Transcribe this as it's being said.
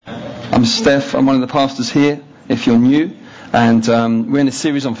I'm Steph. I'm one of the pastors here, if you're new. And we're in a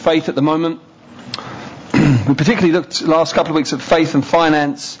series on faith at the moment. We particularly looked the last couple of weeks at faith and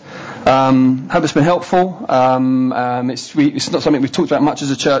finance. Hope it's been helpful. It's not something we've talked about much as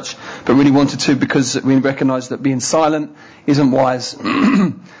a church, but really wanted to because we recognise that being silent isn't wise.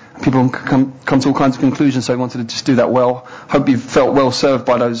 People come to all kinds of conclusions, so we wanted to just do that well. Hope you've felt well served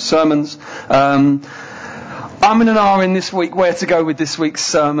by those sermons. I'm in an R in this week where to go with this week's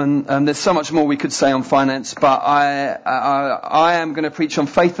sermon. There's so much more we could say on finance, but I am going to preach on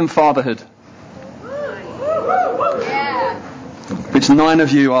faith and fatherhood. Which 9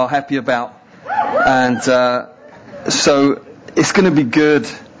 of you are happy about. And so it's going to be good.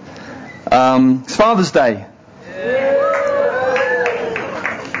 It's Father's Day.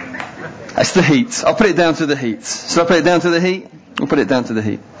 That's the heat. I'll put it down to the heat. So I'll put it down to the heat. We'll put it down to the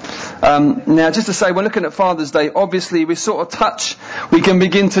heat. Now, just to say, we're looking at Father's Day. Obviously, we can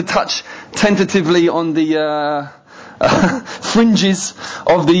begin to touch tentatively on the fringes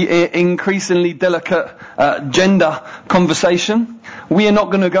of the increasingly delicate gender conversation. We are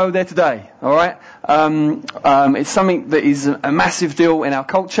not going to go there today, all right? It's something that is a massive deal in our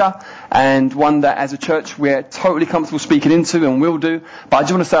culture, and one that as a church we're totally comfortable speaking into and will do. But I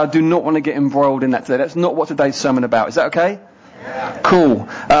just want to say I do not want to get embroiled in that today. That's not what today's sermon about. Is that okay? Yeah. Cool.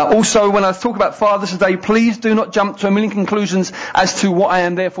 Also, when I talk about fathers today, please do not jump to a million conclusions as to what I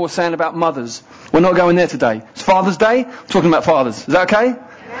am therefore saying about mothers. We're not going there today. It's Father's Day. We're talking about fathers. Is that okay?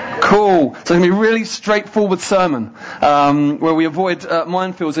 Yeah. Cool. So it's going to be a really straightforward sermon where we avoid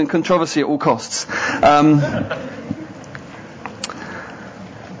minefields and controversy at all costs.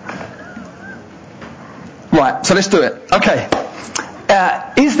 Right, so let's do it. Okay.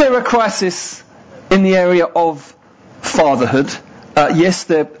 Is there a crisis in the area of fatherhood? Yes,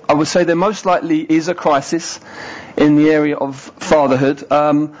 I would say there most likely is a crisis in the area of fatherhood.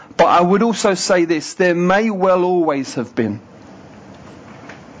 But I would also say this, there may well always have been.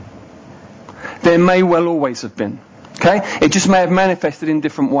 There may well always have been. Okay? It just may have manifested in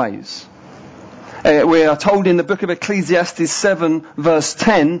different ways. We are told in the book of Ecclesiastes 7 verse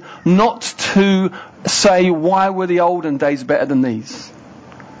 10 not to say, why were the olden days better than these?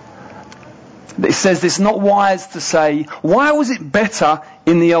 It says it's not wise to say, why was it better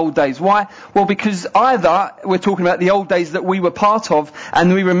in the old days? Why? Well, because either we're talking about the old days that we were part of,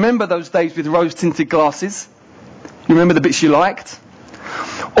 and we remember those days with rose-tinted glasses. You remember the bits you liked?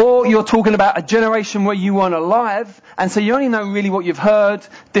 Or you're talking about a generation where you weren't alive, and so you only know really what you've heard,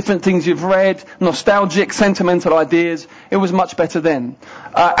 different things you've read, nostalgic, sentimental ideas. It was much better then.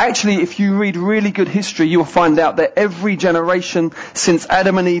 Actually, if you read really good history, you'll find out that every generation since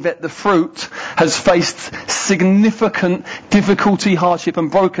Adam and Eve ate the fruit has faced significant difficulty, hardship and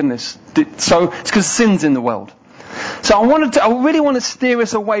brokenness. So it's because sin's in the world. So I really want to steer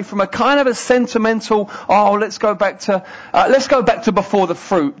us away from a kind of a sentimental, let's go back to before the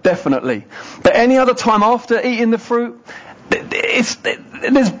fruit, definitely. But any other time after eating the fruit,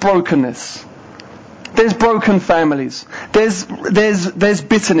 there's brokenness. There's broken families. There's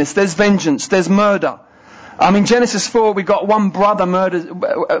bitterness. There's vengeance. There's murder. In Genesis 4, we got one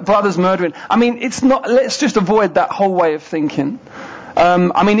brothers murdering. It's not, let's just avoid that whole way of thinking.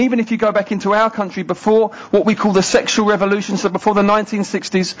 Even if you go back into our country before what we call the sexual revolution, so before the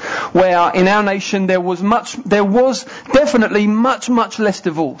 1960s, where in our nation there was definitely much less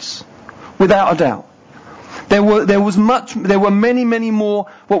divorce, without a doubt. There were many more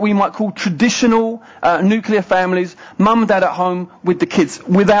what we might call traditional nuclear families, mum and dad at home with the kids,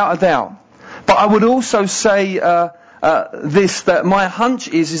 without a doubt. But I would also say that my hunch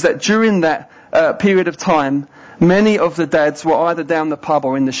is that during that period of time, many of the dads were either down the pub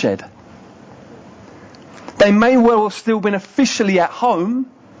or in the shed. They may well have still been officially at home,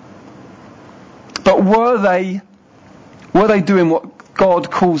 but were they doing what God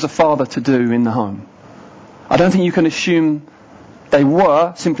calls a father to do in the home? I don't think you can assume they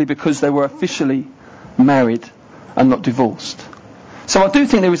were simply because they were officially married and not divorced. So I do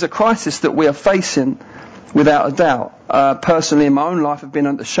think there is a crisis that we are facing, without a doubt. Personally, in my own life, I've been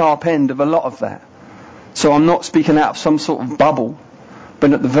at the sharp end of a lot of that. So I'm not speaking out of some sort of bubble,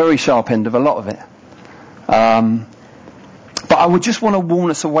 but at the very sharp end of a lot of it. But I would just want to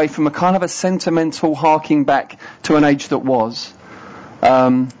warn us away from a kind of a sentimental harking back to an age that was.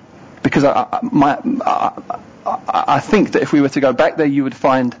 Because I think that if we were to go back there, you would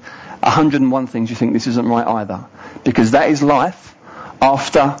find 101 things you think this isn't right either. Because that is life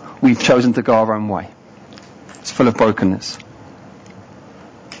after we've chosen to go our own way. It's full of brokenness.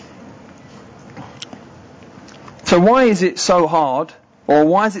 So why is it so hard, or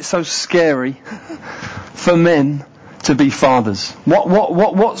why is it so scary for men to to be fathers?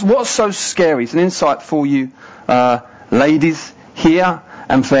 What's so scary? It's an insight for you, ladies here,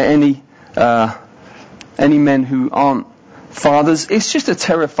 and for any men who aren't fathers. It's just a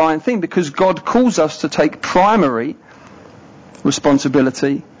terrifying thing, because God calls us to take primary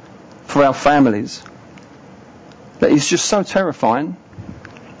responsibility for our families. That is just so terrifying.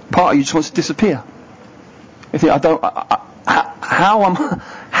 Part of you just wants to disappear. You think, how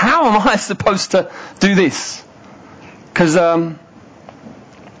am I supposed to do this? Because I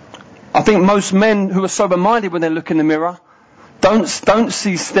think most men who are sober-minded, when they look in the mirror, don't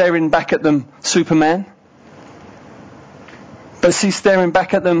see staring back at them Superman, but see staring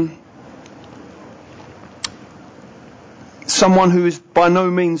back at them someone who is by no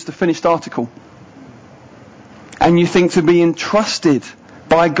means the finished article. And you think to be entrusted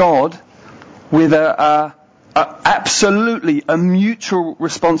by God with absolutely a mutual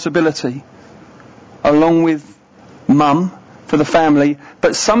responsibility, along with mum for the family,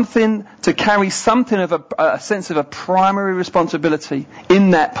 but something to carry something of a sense of a primary responsibility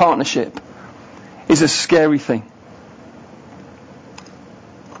in that partnership is a scary thing.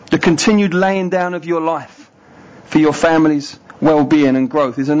 The continued laying down of your life for your family's well-being and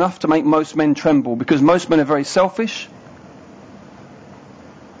growth is enough to make most men tremble, because most men are very selfish.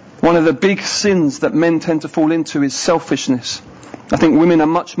 One of the big sins that men tend to fall into is selfishness. I think women are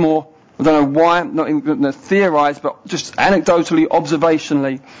much more, I don't know why, not even theorise, but just anecdotally,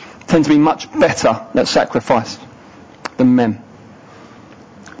 observationally, tend to be much better at sacrifice than men.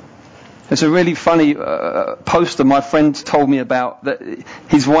 There's a really funny poster my friend told me about, that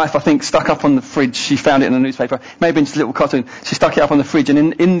his wife, I think, stuck up on the fridge. She found it in a newspaper. It may have been just a little cartoon. She stuck it up on the fridge,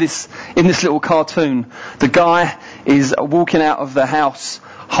 and in this little cartoon, the guy is walking out of the house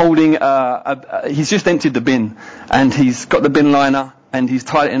holding he's just emptied the bin, and he's got the bin liner, and he's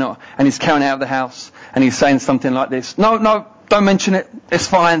tied it in it, and he's carrying it out of the house, and he's saying something like this: no, don't mention it, it's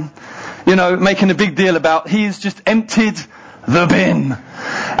fine. Making a big deal about he's just emptied the bin.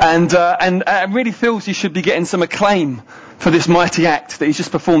 And really feels he should be getting some acclaim for this mighty act that he's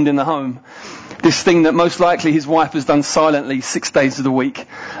just performed in the home. This thing that most likely his wife has done silently 6 days of the week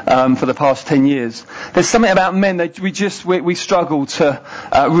for the past 10 years. There's something about men that we struggle to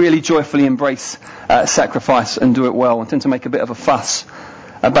really joyfully embrace sacrifice and do it well, and tend to make a bit of a fuss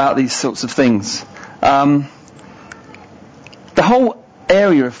about these sorts of things. The whole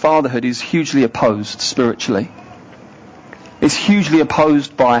area of fatherhood is hugely opposed spiritually. It's hugely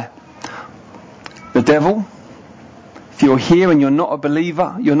opposed by the devil. If you're here and you're not a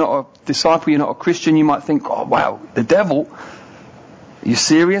believer, you're not a disciple, you're not a Christian, you might think, oh wow, the devil? Are you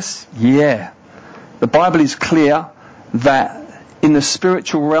serious? Yeah. The Bible is clear that in the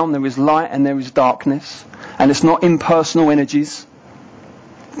spiritual realm there is light and there is darkness. And it's not impersonal energies,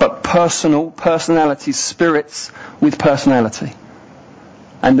 but personalities, spirits with personality.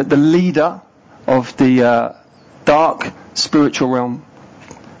 And that the leader of the dark spiritual realm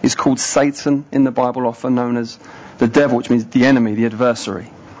is called Satan in the Bible, often known as the devil, which means the enemy, the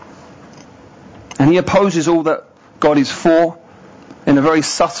adversary. And he opposes all that God is for in a very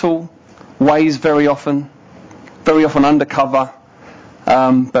subtle ways, very often undercover,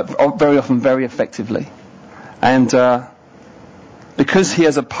 but very often very effectively. And because he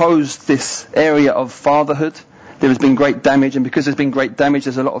has opposed this area of fatherhood, there has been great damage, and because there's been great damage,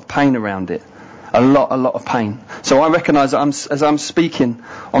 there's a lot of pain around it. A lot of pain. So I recognise that as I'm speaking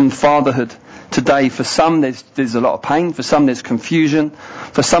on fatherhood today, for some there's a lot of pain, for some there's confusion,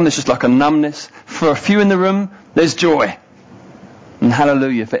 for some there's just like a numbness, for a few in the room there's joy. And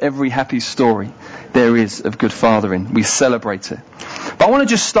hallelujah, for every happy story there is of good fathering. We celebrate it. But I want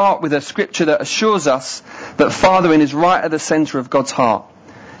to just start with a scripture that assures us that fathering is right at the centre of God's heart.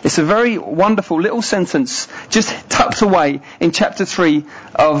 It's a very wonderful little sentence just tucked away in chapter 3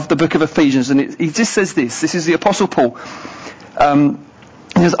 of the book of Ephesians. And he just says this. This is the Apostle Paul.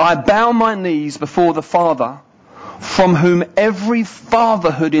 He says, I bow my knees before the Father, from whom every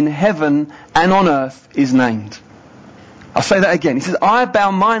fatherhood in heaven and on earth is named. I'll say that again. He says, I bow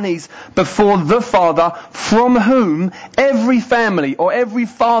my knees before the Father, from whom every family or every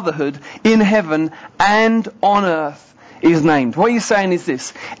fatherhood in heaven and on earth is named. What he's saying is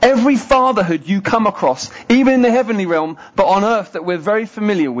this: every fatherhood you come across, even in the heavenly realm, but on earth that we're very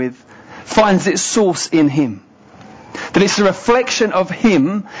familiar with, finds its source in him. That it's a reflection of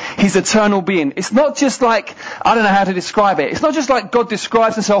him, his eternal being. It's not just like, I don't know how to describe it. It's not just like God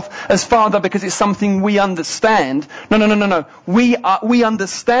describes himself as Father because it's something we understand. No. We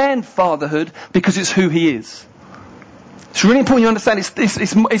understand fatherhood because it's who he is. It's really important you understand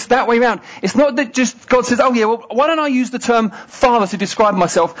it's that way around. It's not that just God says, oh yeah, well, why don't I use the term Father to describe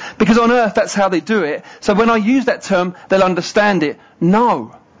myself? Because on earth that's how they do it. So when I use that term, they'll understand it.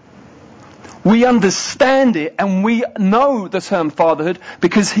 No. We understand it and we know the term fatherhood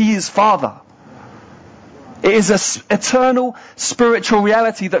because He is Father. It is an eternal spiritual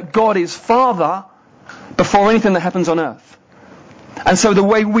reality that God is Father before anything that happens on earth. And so the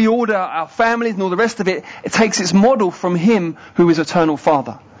way we order our families and all the rest of it, it takes its model from Him who is eternal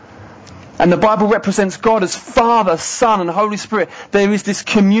Father. And the Bible represents God as Father, Son and Holy Spirit. There is this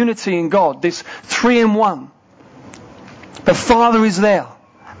community in God, this 3-in-1. The Father is there,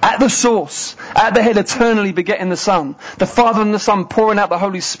 at the source, at the head, eternally begetting the Son. The Father and the Son pouring out the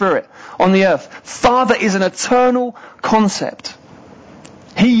Holy Spirit on the earth. Father is an eternal concept.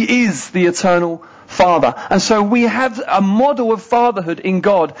 He is the eternal Father. And so we have a model of fatherhood in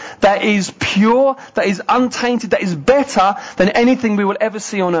God that is pure, that is untainted, that is better than anything we will ever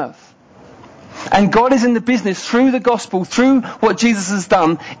see on earth. And God is in the business through the gospel, through what Jesus has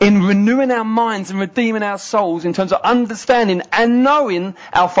done, in renewing our minds and redeeming our souls in terms of understanding and knowing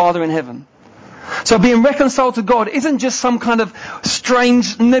our Father in heaven. So being reconciled to God isn't just some kind of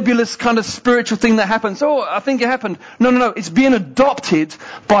strange, nebulous kind of spiritual thing that happens. Oh, I think it happened. No. It's being adopted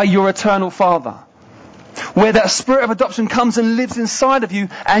by your eternal Father. Where that spirit of adoption comes and lives inside of you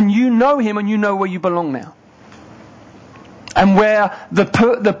and you know Him and you know where you belong now. And where the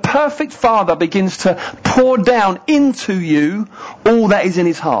perfect Father begins to pour down into you all that is in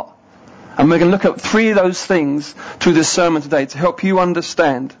His heart. And we're going to look at 3 of those things through this sermon today to help you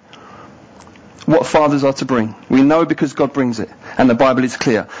understand what fathers are to bring. We know because God brings it. And the Bible is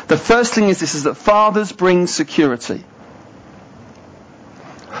clear. The first thing is that fathers bring security.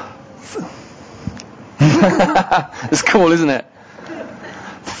 It's cool, isn't it?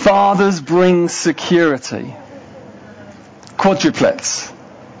 Fathers bring security. Quadruplets.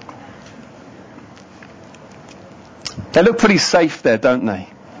 They look pretty safe there, don't they?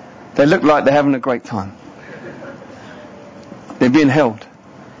 They look like they're having a great time. They're being held.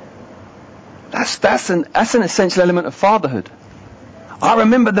 That's an essential element of fatherhood. I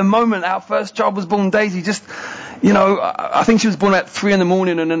remember the moment our first child was born, Daisy. Just, I think she was born at 3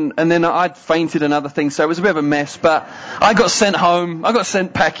 a.m. and then I'd fainted and other things, so it was a bit of a mess. But I got sent home. I got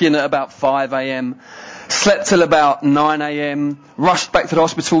sent packing at about 5 a.m. Slept till about 9 a.m. Rushed back to the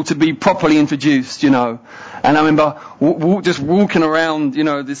hospital to be properly introduced, And I remember just walking around,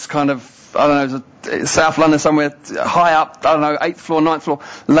 this kind of, South London somewhere high up, 8th floor, 9th floor,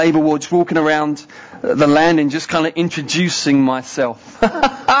 labour ward, just walking around the landing, just kind of introducing myself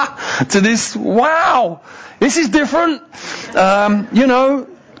to this. Wow, this is different.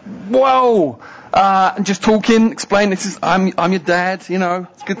 Whoa. And just talking, explain this is, I'm your dad,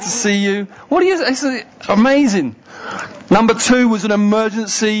 it's good to see you. What are you, it's amazing. Number 2 was an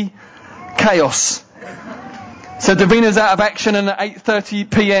emergency chaos. So Davina's out of action, and at 8:30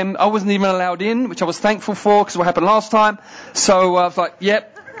 p.m. I wasn't even allowed in, which I was thankful for because what happened last time. So I was like,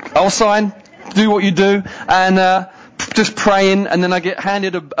 yep, I'll sign, do what you do, and just praying, and then I get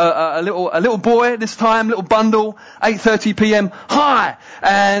handed a little boy this time, little bundle, 8:30 p.m. Hi,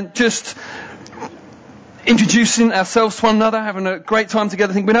 and just introducing ourselves to one another, having a great time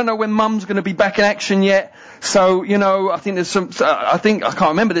together. We don't know when Mum's going to be back in action yet. So, I think I can't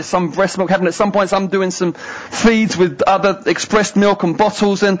remember, there's some breast milk happening at some point. So I'm doing some feeds with other expressed milk and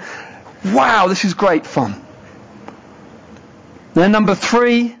bottles, and wow, this is great fun. Then number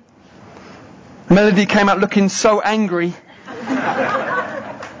 3, Melody came out looking so angry.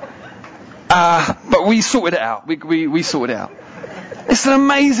 But we sorted it out. We sorted it out. It's an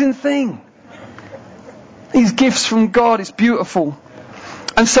amazing thing. These gifts from God, it's beautiful.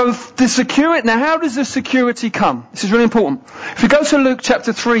 And so the security, now how does the security come? This is really important. If we go to Luke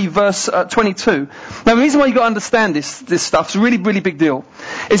chapter 3 verse 22, now the reason why you've got to understand this stuff, it's a really, really big deal,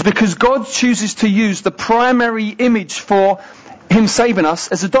 is because God chooses to use the primary image for Him saving us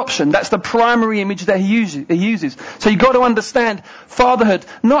as adoption. That's the primary image that He uses. So you've got to understand fatherhood,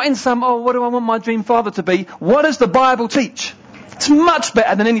 not in some, what do I want my dream father to be? What does the Bible teach? It's much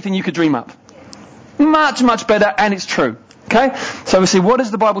better than anything you could dream up. Much, much better, and it's true. Okay? So we see, what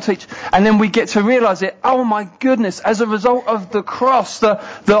does the Bible teach? And then we get to realize it, oh my goodness, as a result of the cross, the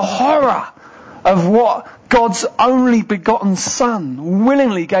horror of what God's only begotten Son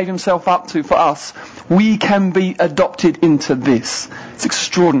willingly gave Himself up to for us, we can be adopted into this. It's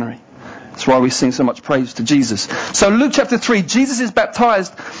extraordinary. That's why we sing so much praise to Jesus. So Luke chapter 3, Jesus is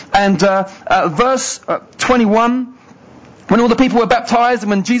baptized, and verse 21, When all the people were baptized, and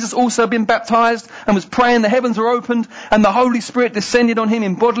when Jesus also had been baptized and was praying, the heavens were opened and the Holy Spirit descended on him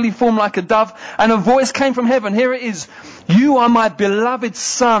in bodily form like a dove, and a voice came from heaven. Here it is. You are my beloved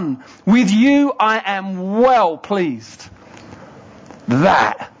Son. With you I am well pleased.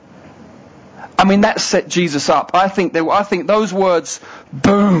 That set Jesus up. I think those words,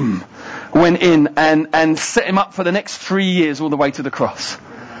 boom, went in and set him up for the next 3 years all the way to the cross.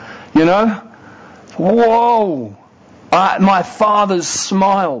 You know? Whoa! My Father's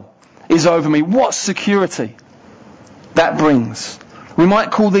smile is over me. What security that brings. We might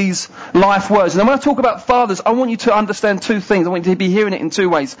call these life words. And when I talk about fathers, I want you to understand two things. I want you to be hearing it in two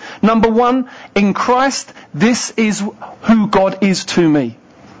ways. Number one, in Christ, this is who God is to me.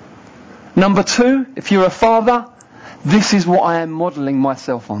 Number two, if you're a father, this is what I am modelling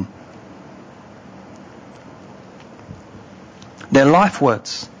myself on. They're life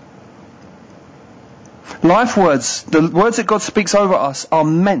words. Life words, the words that God speaks over us are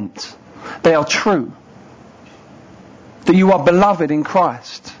meant. They are true. That you are beloved in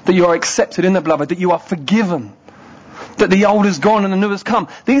Christ. That you are accepted in the beloved. That you are forgiven. That the old is gone and the new has come.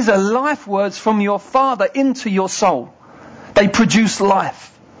 These are life words from your Father into your soul. They produce life.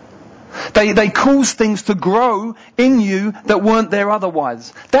 They cause things to grow in you that weren't there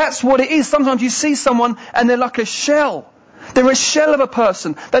otherwise. That's what it is. Sometimes you see someone and they're like a shell. They're a shell of a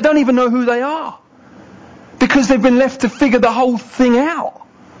person. They don't even know who they are. Because they've been left to figure the whole thing out.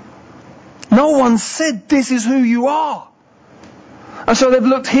 No one said this is who you are. And so they've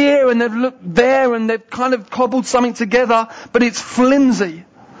looked here and they've looked there and they've kind of cobbled something together, but it's flimsy.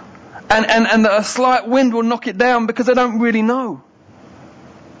 And a slight wind will knock it down because they don't really know.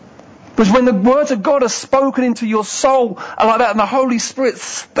 Because when the words of God are spoken into your soul like that, and the Holy Spirit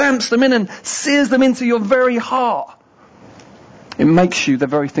stamps them in and sears them into your very heart, it makes you the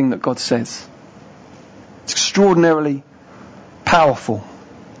very thing that God says. It's extraordinarily powerful.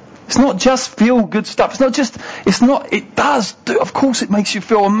 It's not just feel good stuff. It does do, of course it makes you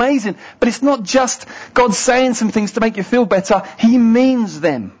feel amazing, but it's not just God saying some things to make you feel better. He means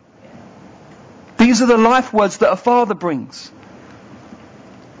them. These are the life words that a father brings.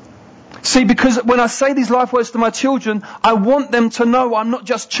 See, because when I say these life words to my children, I want them to know I'm not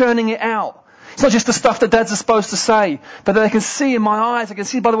just churning it out. It's not just the stuff that dads are supposed to say, but that they can see in my eyes, they can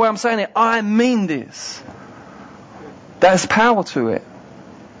see by the way I'm saying it, I mean this. There's power to it.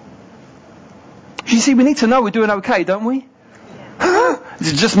 You see, we need to know we're doing okay, don't we? Yeah.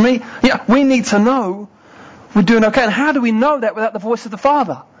 Is it just me? Yeah, we need to know we're doing okay. And how do we know that without the voice of the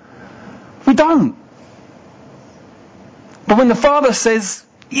Father? We don't. But when the Father says,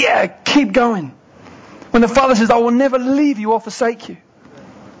 yeah, keep going. When the Father says, I will never leave you or forsake you.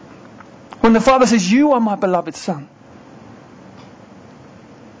 When the Father says, you are my beloved Son,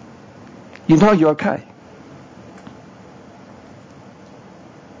 you know you're okay.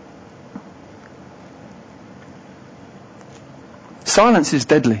 Silence is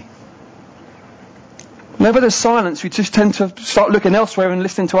deadly. Whenever there's silence, we just tend to start looking elsewhere and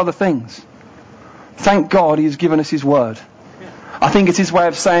listening to other things. Thank God He's given us His Word. I think it's His way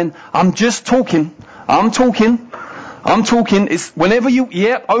of saying, I'm just talking. I'm talking. It's whenever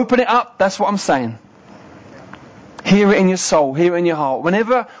open it up, that's what I'm saying. Hear it in your soul, hear it in your heart.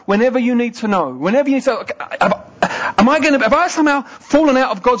 Whenever you need to know, have I somehow fallen out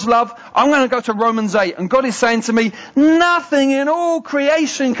of God's love? I'm going to go to Romans 8, and God is saying to me, nothing in all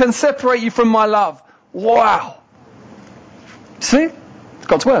creation can separate you from my love. Wow. See? It's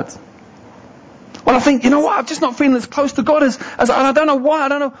God's words. Well, I think, you know what? I'm just not feeling as close to God as and I don't know why. I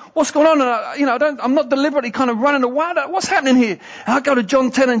don't know what's going on. I'm not deliberately kind of running away. What's happening here? And I go to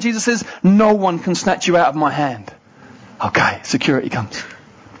John 10 and Jesus says, no one can snatch you out of my hand. Okay, security comes.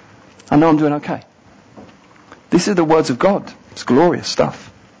 I know I'm doing okay. This is the words of God. It's glorious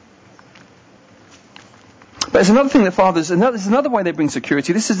stuff. But there's another thing that fathers, there's another way they bring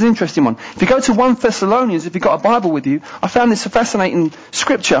security. This is an interesting one. If you go to 1 Thessalonians, if you've got a Bible with you, I found this a fascinating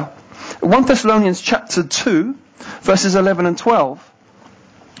scripture. 1 Thessalonians chapter 2, verses 11 and 12.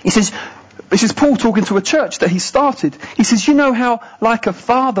 He says, this is Paul talking to a church that he started. He says, you know how, like a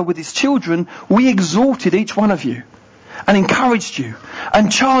father with his children, we exhorted each one of you and encouraged you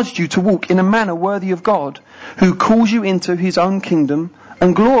and charged you to walk in a manner worthy of God, who calls you into His own kingdom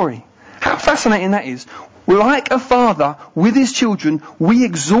and glory. How fascinating that is. Like a father with his children, we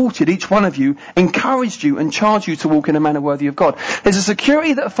exhorted each one of you, encouraged you and charged you to walk in a manner worthy of God. There's a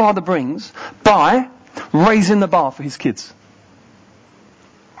security that a father brings by raising the bar for his kids.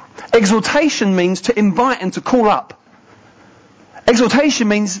 Exhortation means to invite and to call up. Exhortation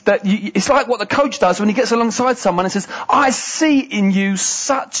means that it's like what the coach does when he gets alongside someone and says, I see in you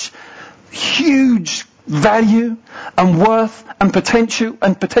such huge value and worth and potential.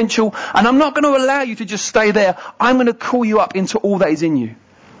 And I'm not going to allow you to just stay there. I'm going to call you up into all that is in you.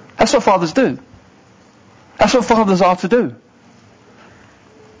 That's what fathers do. That's what fathers are to do.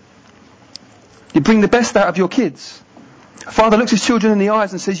 You bring the best out of your kids. A father looks his children in the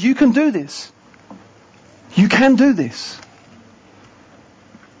eyes and says, you can do this. You can do this.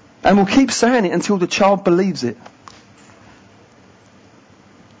 And we'll keep saying it until the child believes it.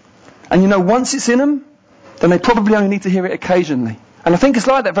 And once it's in them, then they probably only need to hear it occasionally. And I think it's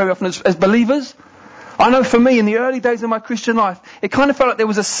like that very often as believers. I know for me, in the early days of my Christian life, it kind of felt like there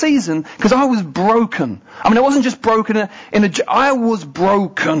was a season, because I was broken. I mean, I wasn't just broken I was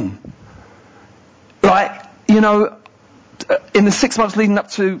broken. Like, in the 6 months leading up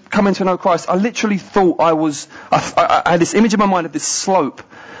to coming to know Christ, I literally thought I had this image in my mind of this slope,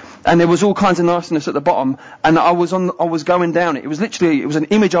 and there was all kinds of nastiness at the bottom, and I was going down it. It was an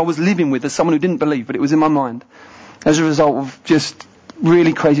image I was living with as someone who didn't believe, but it was in my mind as a result of just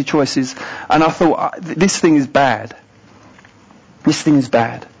really crazy choices. And I thought, this thing is bad. This thing is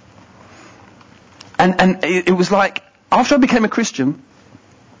bad. And it was like, after I became a Christian,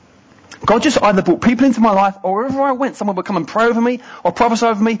 God just either brought people into my life, or wherever I went, someone would come and pray over me or prophesy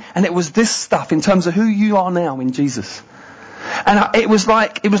over me, and it was this stuff in terms of who you are now in Jesus. And it was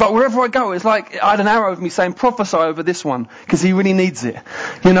like wherever I go, it's like I had an arrow over me saying, prophesy over this one, because he really needs it,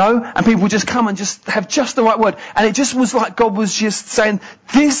 and people would just come and just have just the right word. And it just was like God was just saying,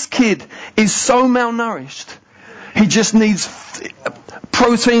 this kid is so malnourished. He just needs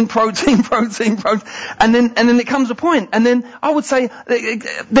protein. And then it comes a point. And then I would say,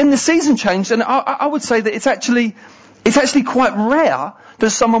 then the season changed, and I would say that it's actually quite rare that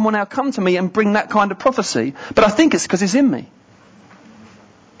someone will now come to me and bring that kind of prophecy. But I think it's because it's in me.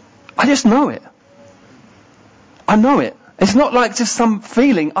 I just know it. I know it. It's not like just some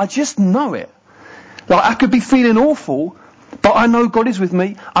feeling. I just know it. Like I could be feeling awful, but I know God is with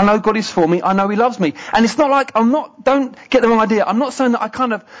me. I know God is for me. I know He loves me. And it's not like don't get the wrong idea. I'm not saying that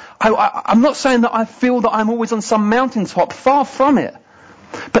I'm not saying that I feel that I'm always on some mountaintop. Far from it.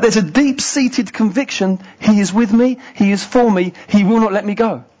 But there's a deep-seated conviction. He is with me. He is for me. He will not let me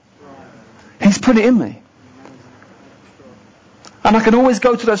go. He's put it in me. And I can always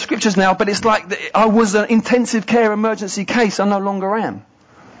go to those scriptures now, but it's like I was an intensive care emergency case. I no longer am.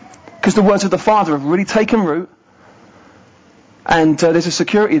 Because the words of the Father have really taken root. And there's a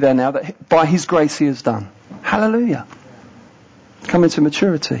security there now that by His grace He has done. Hallelujah. Come into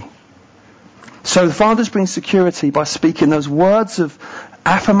maturity. So the fathers bring security by speaking those words of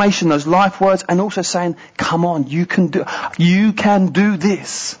affirmation, those life words, and also saying, come on, you can do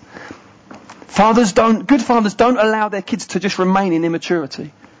this. Good fathers don't allow their kids to just remain in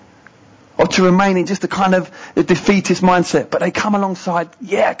immaturity. Or to remain in just a kind of a defeatist mindset. But they come alongside,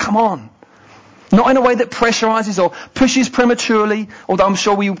 yeah, come on. Not in a way that pressurizes or pushes prematurely, although I'm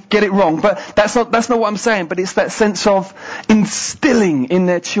sure we get it wrong. But that's not what I'm saying. But it's that sense of instilling in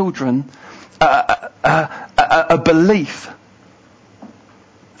their children a belief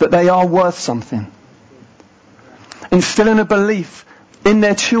that they are worth something. Instilling a belief in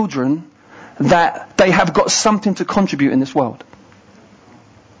their children that they have got something to contribute in this world.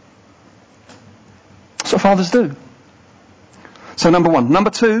 That's what fathers do. So number one.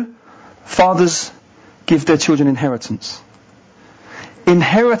 Number two, fathers give their children inheritance.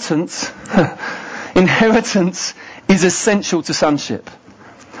 Inheritance is essential to sonship.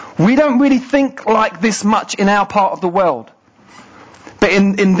 We don't really think like this much in our part of the world. But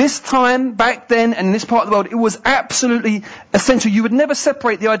in this time, back then, and in this part of the world, it was absolutely essential. You would never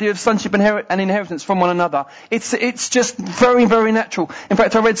separate the idea of sonship and inheritance from one another. It's just very, very natural. In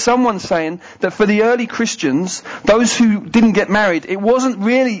fact, I read someone saying that for the early Christians, those who didn't get married, it wasn't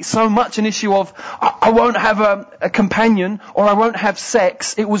really so much an issue of, I won't have a companion, or I won't have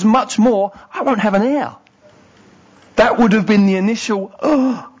sex. It was much more, I won't have an heir. That would have been the initial,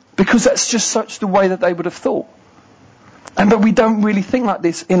 because that's just such the way that they would have thought. But we don't really think like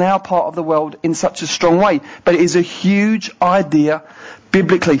this in our part of the world in such a strong way. But it is a huge idea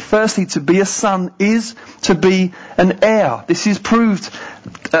biblically. Firstly, to be a son is to be an heir. This is proved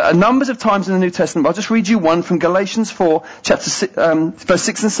numbers of times in the New Testament. I'll just read you one from Galatians 4, verse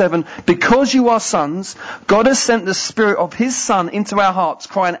 6 and 7. Because you are sons, God has sent the Spirit of His Son into our hearts,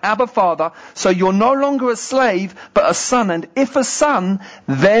 crying, Abba, Father. So you're no longer a slave, but a son. And if a son,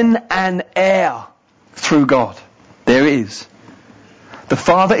 then an heir through God. There it is. The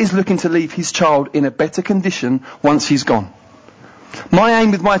father is looking to leave his child in a better condition once he's gone. My aim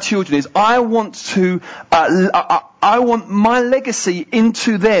with my children is I want my legacy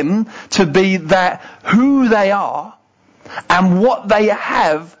into them to be that who they are And what they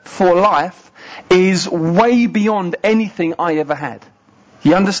have for life is way beyond anything I ever had.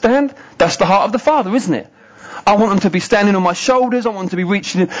 You understand? That's the heart of the Father, isn't it? I want them to be standing on my shoulders. I want them to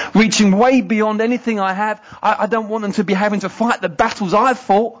be reaching way beyond anything I have. I don't want them to be having to fight the battles I've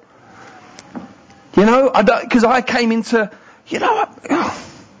fought. Because I came into, I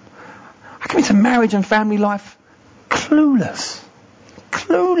came into marriage and family life clueless.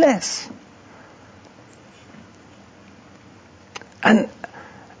 And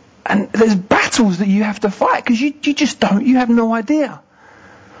there's battles that you have to fight because you have no idea.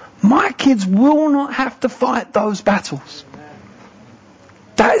 My kids will not have to fight those battles.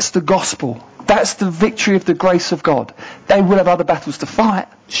 That's the gospel. That's the victory of the grace of God. They will have other battles to fight,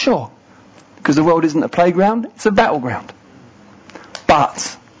 sure. Because the world isn't a playground, it's a battleground.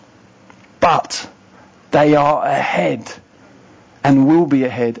 But they are ahead and will be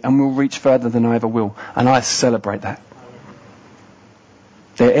ahead and will reach further than I ever will. And I celebrate that.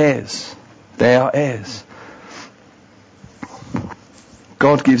 They're heirs. They are heirs.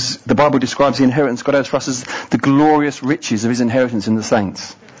 The Bible describes the inheritance God has for us as the glorious riches of his inheritance in the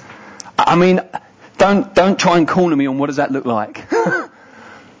saints. I mean, don't try and corner me on what does that look like. The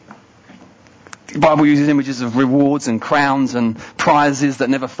Bible uses images of rewards and crowns and prizes that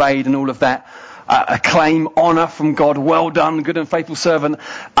never fade and all of that. Acclaim, honour from God, well done, good and faithful servant.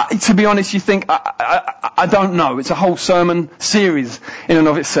 To be honest, you think, I don't know. It's a whole sermon series in and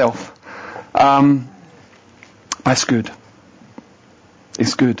of itself. That's good.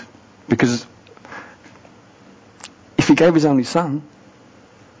 It's good. Because if he gave his only son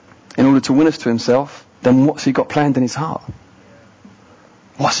in order to win us to himself, then what's he got planned in his heart?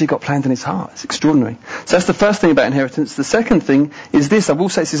 What's he got planned in his heart? It's extraordinary. So that's the first thing about inheritance. The second thing is this. I will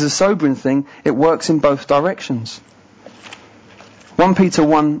say this is a sobering thing. It works in both directions. 1 Peter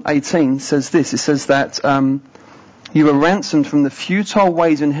 1:18 says this. It says that you were ransomed from the futile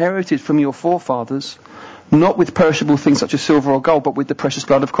ways inherited from your forefathers, not with perishable things such as silver or gold, but with the precious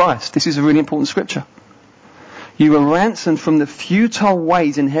blood of Christ. This is a really important scripture. You were ransomed from the futile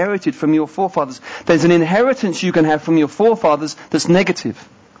ways inherited from your forefathers. There's an inheritance you can have from your forefathers that's negative.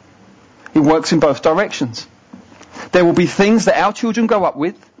 It works in both directions. There will be things that our children grow up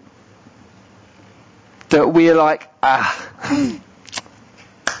with that we're like,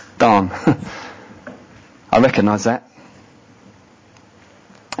 darn. I recognise that.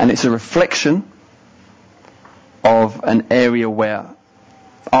 And it's a reflection of an area where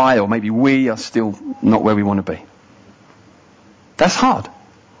I, or maybe we, are still not where we want to be. That's hard.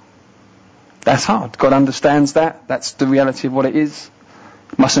 That's hard. God understands that. That's the reality of what it is.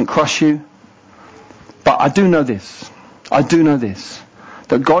 It mustn't crush you. But I do know this.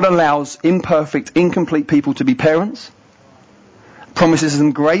 That God allows imperfect, incomplete people to be parents, promises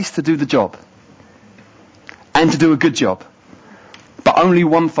them grace to do the job, and to do a good job. But only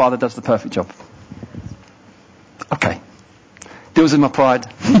one father does the perfect job. Okay. Deals with my pride.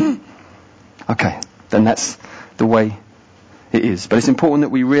 Okay. Then that's the way it is. But it's important that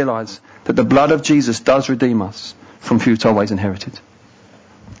we realise that the blood of Jesus does redeem us from futile ways inherited.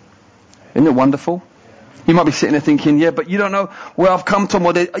 Isn't it wonderful? You might be sitting there thinking, yeah, but you don't know where I've come from.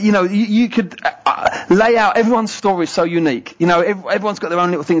 You could lay out, everyone's story is so unique. Everyone's got their own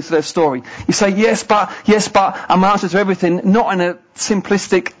little things to their story. You say, yes, but, and my answer to everything, not in a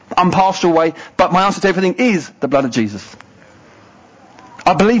simplistic, impartial way, but my answer to everything is the blood of Jesus.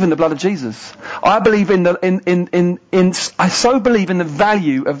 I believe in the blood of Jesus. I believe I so believe in the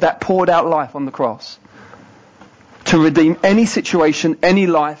value of that poured out life on the cross to redeem any situation, any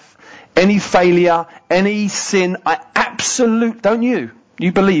life, any failure, any sin. Don't you?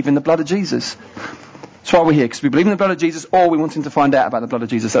 You believe in the blood of Jesus. That's why we're here, because we believe in the blood of Jesus, or we want him to find out about the blood of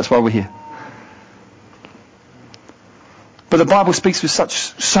Jesus. That's why we're here. But the Bible speaks with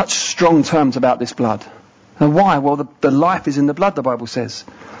such strong terms about this blood. And why? Well, the life is in the blood, the Bible says.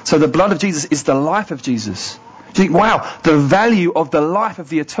 So the blood of Jesus is the life of Jesus. You think, wow, the value of the life of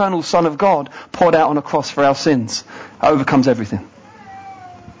the eternal Son of God poured out on a cross for our sins overcomes everything.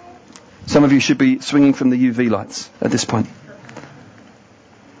 Some of you should be swinging from the UV lights at this point.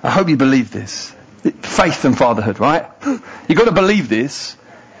 I hope you believe this. Faith and fatherhood, right? You've got to believe this.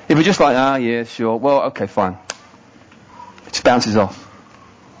 If you're just like, yeah, sure, well, okay, fine. It just bounces off.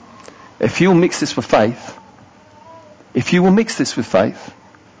 If you'll mix this with faith,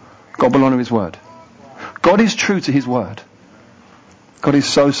 God will honour his word. God is true to his word. God is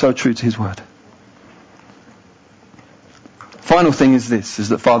so true to his word. Final thing is this, is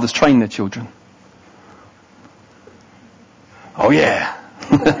that fathers train their children. Oh yeah.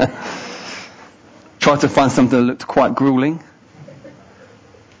 Tried to find something that looked quite grueling.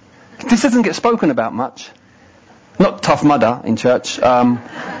 This doesn't get spoken about much. Not Tough Mudder in church.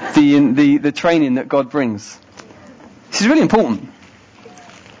 The training that God brings. This is really important.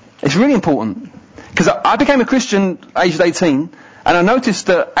 It's really important. Because I became a Christian aged 18, and I noticed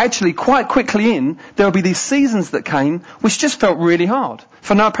that actually quite quickly there would be these seasons that came which just felt really hard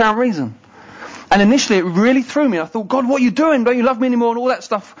for no apparent reason. And initially it really threw me. I thought, God, what are you doing? Don't you love me anymore? And all that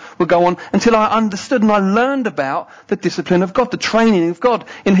stuff would go on until I understood and I learned about the discipline of God, the training of God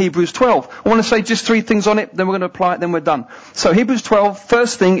in Hebrews 12. I want to say just 3 things on it, then we're going to apply it, then we're done. So Hebrews 12,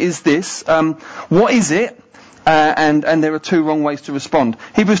 first thing is this. What is it? And there are 2 wrong ways to respond.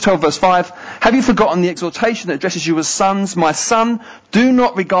 Hebrews 12 verse 5. Have you forgotten the exhortation that addresses you as sons? My son, do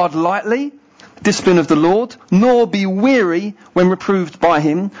not regard lightly discipline of the Lord, nor be weary when reproved by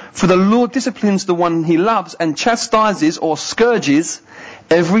him. For the Lord disciplines the one he loves and chastises or scourges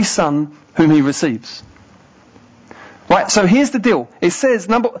every son whom he receives. Right, so here's the deal. It says,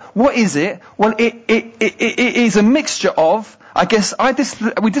 what is it? Well, it is a mixture of, I guess,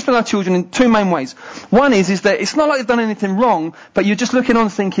 we discipline our children in 2 main ways. One is that it's not like they've done anything wrong, but you're just looking on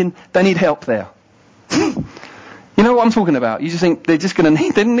thinking they need help there. You know what I'm talking about? You just think they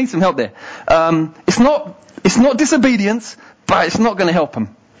need some help there. It's not disobedience, but it's not going to help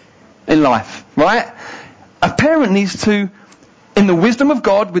them in life, right? A parent needs to, in the wisdom of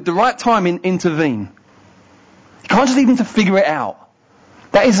God, with the right timing, intervene. You can't just leave them to figure it out.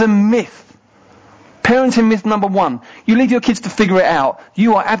 That is a myth. Parenting myth number 1. You leave your kids to figure it out.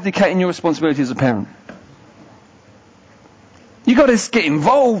 You are abdicating your responsibility as a parent. You've got to get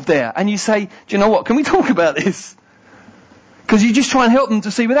involved there. And you say, do you know what? Can we talk about this? Because you just try and help them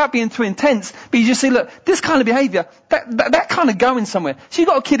to see, without being too intense, but you just see, look, this kind of behaviour, that kind of going somewhere. So you've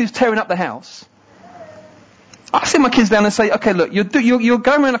got a kid who's tearing up the house. I sit my kids down and say, okay, look, you're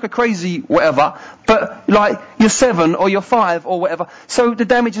going around like a crazy whatever, but like you're 7 or you're 5 or whatever, so the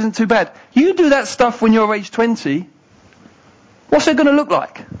damage isn't too bad. You do that stuff when you're age 20, what's it going to look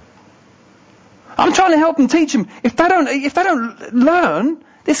like? I'm trying to help them, teach them. If they don't learn,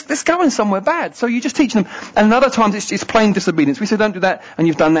 this going somewhere bad. So you just teach them. And other times it's plain disobedience. We say don't do that, and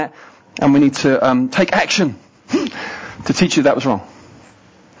you've done that, and we need to take action to teach you that was wrong.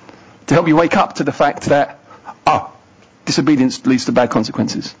 To help you wake up to the fact that disobedience leads to bad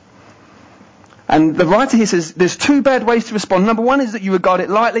consequences. And the writer here says there's 2 bad ways to respond. Number 1 is that you regard it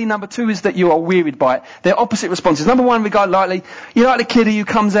lightly. Number 2 is that you are wearied by it. They're opposite responses. Number 1, regard lightly. You're like the kid who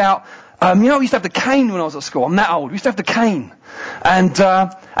comes out. We used to have the cane when I was at school. I'm that old. We used to have the cane. And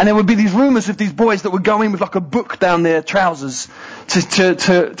there would be these rumours of these boys that would go in with like a book down their trousers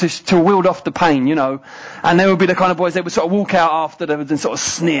to wield off the pain, you know. And there would be the kind of boys that would sort of walk out after them and sort of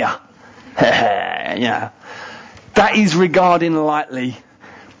sneer. Yeah. That is regarding lightly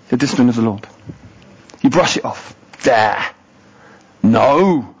the discipline of the Lord. You brush it off. There.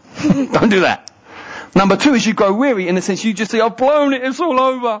 No. Don't do that. Number 2 is you grow weary, in the sense you just say, I've blown it, it's all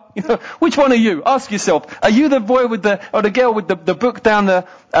over. You know, which one are you? Ask yourself. Are you the boy or the girl with the book down the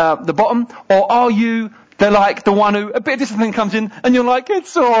bottom? Or are you the one who, a bit of discipline comes in and you're like,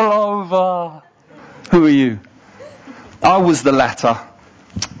 it's all over? Who are you? I was the latter.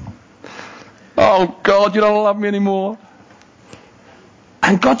 Oh God, you don't love me anymore.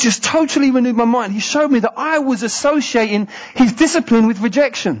 And God just totally renewed my mind. He showed me that I was associating his discipline with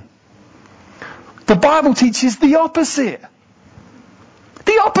rejection. The Bible teaches the opposite.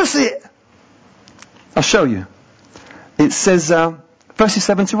 The opposite. I'll show you. It says, verses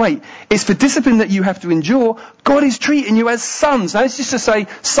 7 to 8. It's for discipline that you have to endure. God is treating you as sons. Now, it's just to say,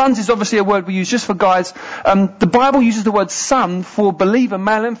 sons is obviously a word we use just for guys. The Bible uses the word son for believer,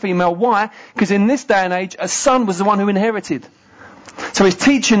 male and female. Why? Because in this day and age, a son was the one who inherited. So it's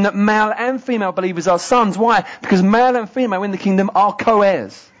teaching that male and female believers are sons. Why? Because male and female in the kingdom are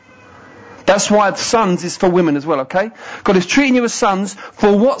co-heirs. That's why sons is for women as well, okay? God is treating you as sons.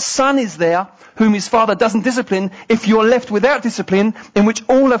 For what son is there whom his father doesn't discipline? If you're left without discipline, in which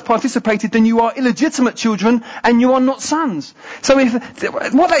all have participated, then you are illegitimate children and you are not sons. So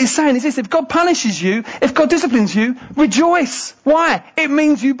what that is saying is this: if God punishes you, if God disciplines you, rejoice. Why? It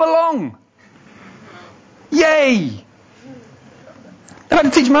means you belong. Yay! I've had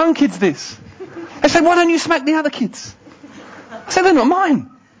to teach my own kids this. They say, why don't you smack the other kids? I say, they're not mine.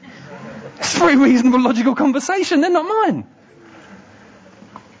 It's a very reasonable, logical conversation. They're not mine.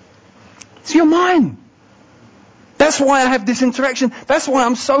 So you're mine. That's why I have this interaction. That's why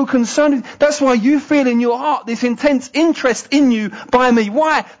I'm so concerned. That's why you feel in your heart this intense interest in you by me.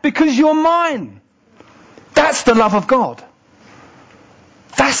 Why? Because you're mine. That's the love of God.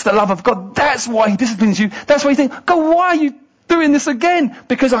 That's the love of God. That's why he disciplines you. That's why you think, God, why are you doing this again?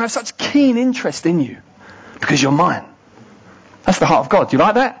 Because I have such keen interest in you. Because you're mine. That's the heart of God. Do you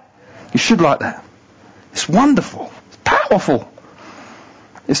like that? You should like that. It's wonderful. It's powerful.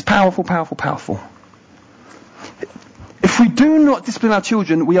 It's powerful, powerful, powerful. If we do not discipline our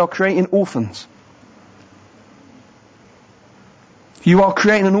children, we are creating orphans. You are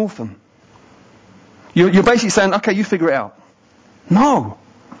creating an orphan. You're basically saying, okay, you figure it out. No.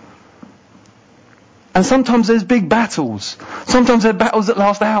 And sometimes there's big battles. Sometimes there are battles that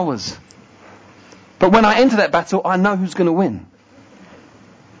last hours. But when I enter that battle, I know who's going to win.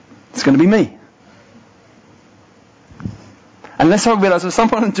 It's going to be me. Unless I realise at some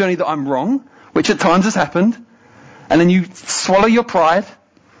point on the journey that I'm wrong, which at times has happened, and then you swallow your pride,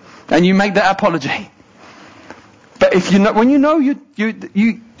 and you make that apology. But if you know, when you know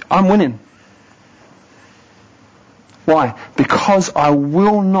I'm winning. Why? Because I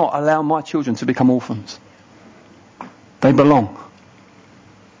will not allow my children to become orphans. They belong.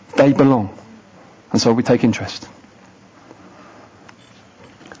 They belong. And so we take interest.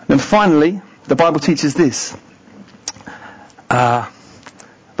 Then finally, the Bible teaches this.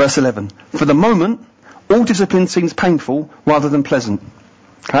 Verse 11. For the moment, all discipline seems painful rather than pleasant.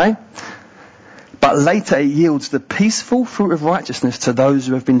 Okay? But later it yields the peaceful fruit of righteousness to those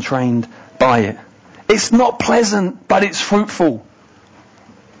who have been trained by it. It's not pleasant, but it's fruitful.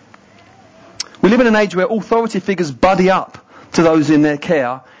 We live in an age where authority figures buddy up to those in their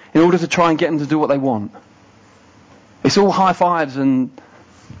care in order to try and get them to do what they want. It's all high fives and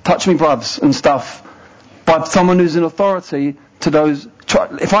touch me bruvs and stuff by someone who's in authority to those.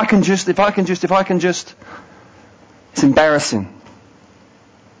 If I can just. It's embarrassing.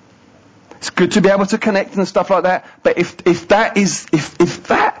 It's good to be able to connect and stuff like that, but if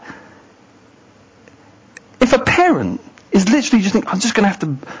a parent is literally just thinking, I'm just going to have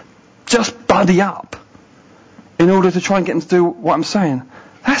to just buddy up in order to try and get them to do what I'm saying,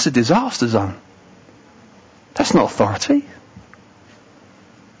 that's a disaster zone. That's not authority.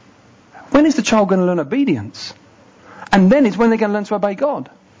 When is the child going to learn obedience? And then it's when they're going to learn to obey God.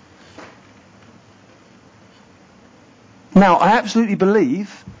 Now, I absolutely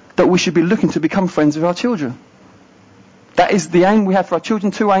believe that we should be looking to become friends with our children. That is the aim we have for our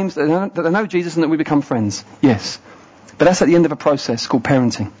children. Two aims: that they know Jesus and that we become friends. Yes. But that's at the end of a process called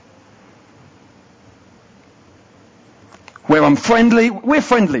parenting. Where I'm friendly, we're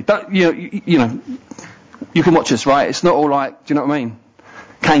friendly. You know, you can watch us, right? It's not all like, do you know what I mean?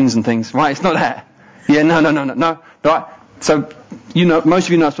 Canes and things, right? It's not that. Yeah, no. Right? So, most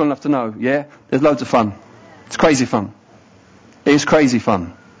of you know us well enough to know, yeah? There's loads of fun. It's crazy fun. It is crazy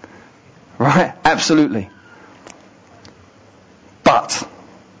fun. Right? Absolutely. But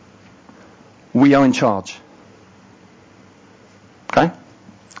we are in charge. Okay?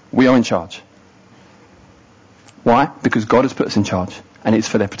 We are in charge. Why? Because God has put us in charge. And it's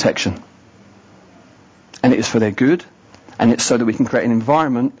for their protection. And it is for their good. And it's so that we can create an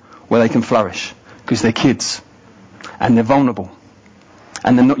environment where they can flourish. Because they're kids. And they're vulnerable.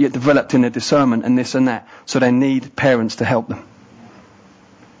 And they're not yet developed in their discernment and this and that. So they need parents to help them.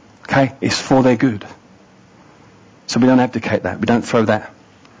 Okay? It's for their good. So we don't abdicate that. We don't throw that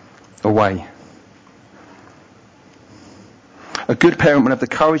away. A good parent will have the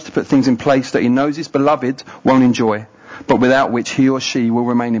courage to put things in place that he knows his beloved won't enjoy, but without which he or she will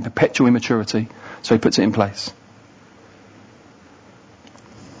remain in perpetual immaturity. So he puts it in place.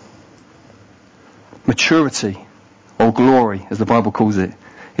 Maturity, or glory, as the Bible calls it,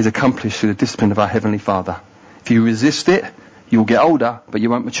 is accomplished through the discipline of our Heavenly Father. If you resist it, you'll get older, but you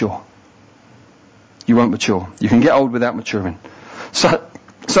won't mature. You won't mature. You can get old without maturing. So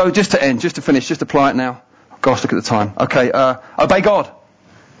just to end, just to finish, just apply it now. Gosh, look at the time. Okay, obey God.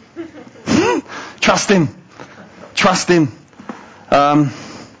 Trust Him. Trust Him. I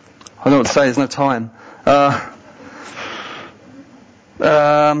don't know what to say, there's no time.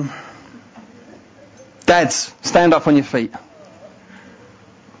 Dads, stand up on your feet.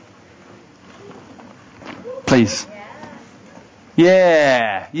 Please.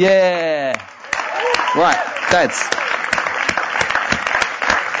 Yeah. Right, dads.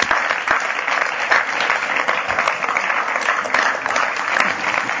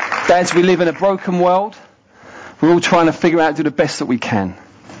 Dads, we live in a broken world. We're all trying to figure out and do the best that we can.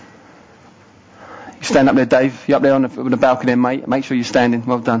 You stand up there, Dave. You're up there on the balcony there, mate. Make sure you're standing.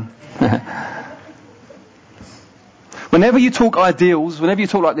 Well done. Whenever you talk ideals, whenever you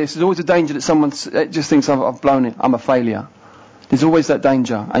talk like this, there's always a danger that someone just thinks, I've blown it, I'm a failure. There's always that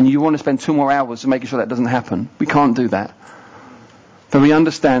danger. And you want to spend 2 more hours making sure that doesn't happen. We can't do that. But we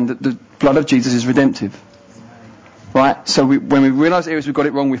understand that the blood of Jesus is redemptive. Right? So when we realise areas we've got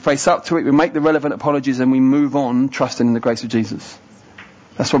it wrong, we face up to it, we make the relevant apologies, and we move on trusting in the grace of Jesus.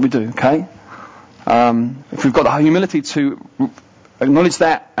 That's what we do, okay? If we've got the humility to acknowledge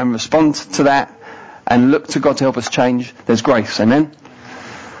that and respond to that, and look to God to help us change, there's grace. Amen?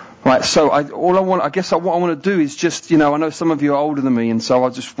 Right, so what I want to do is just, I know some of you are older than me, and so I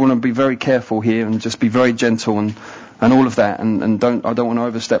just want to be very careful here and just be very gentle and all of that, and I don't want to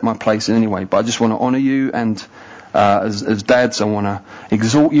overstep my place in any way, but I just want to honour you, and as dads, I want to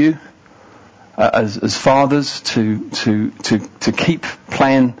exhort you as fathers to keep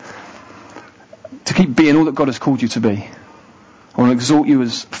playing, to keep being all that God has called you to be. I want to exhort you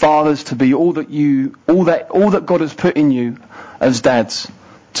as fathers to be all that God has put in you as dads.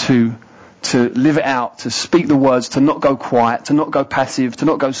 To live it out, to speak the words, to not go quiet, to not go passive, to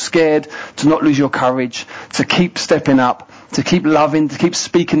not go scared, to not lose your courage, to keep stepping up, to keep loving, to keep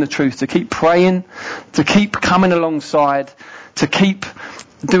speaking the truth, to keep praying, to keep coming alongside, to keep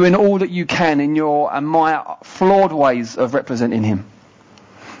doing all that you can in your and my flawed ways of representing Him.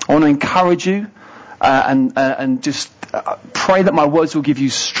 I want to encourage you and just pray that my words will give you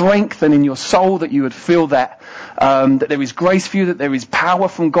strength, and in your soul that you would feel that there is grace for you, that there is power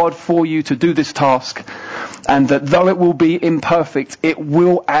from God for you to do this task, and that though it will be imperfect, it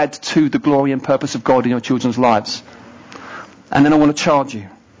will add to the glory and purpose of God in your children's lives. And then I want to charge you.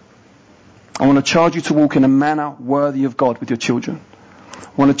 I want to charge you to walk in a manner worthy of God with your children.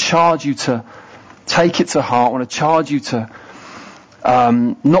 I want to charge you to take it to heart. I want to charge you to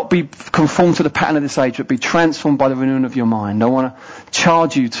not be conformed to the pattern of this age, but be transformed by the renewing of your mind. I want to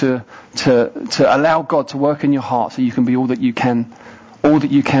charge you to allow God to work in your heart so you can be all that you can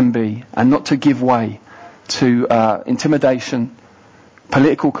be, and not to give way to intimidation,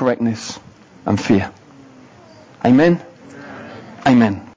 political correctness, and fear. Amen? Amen.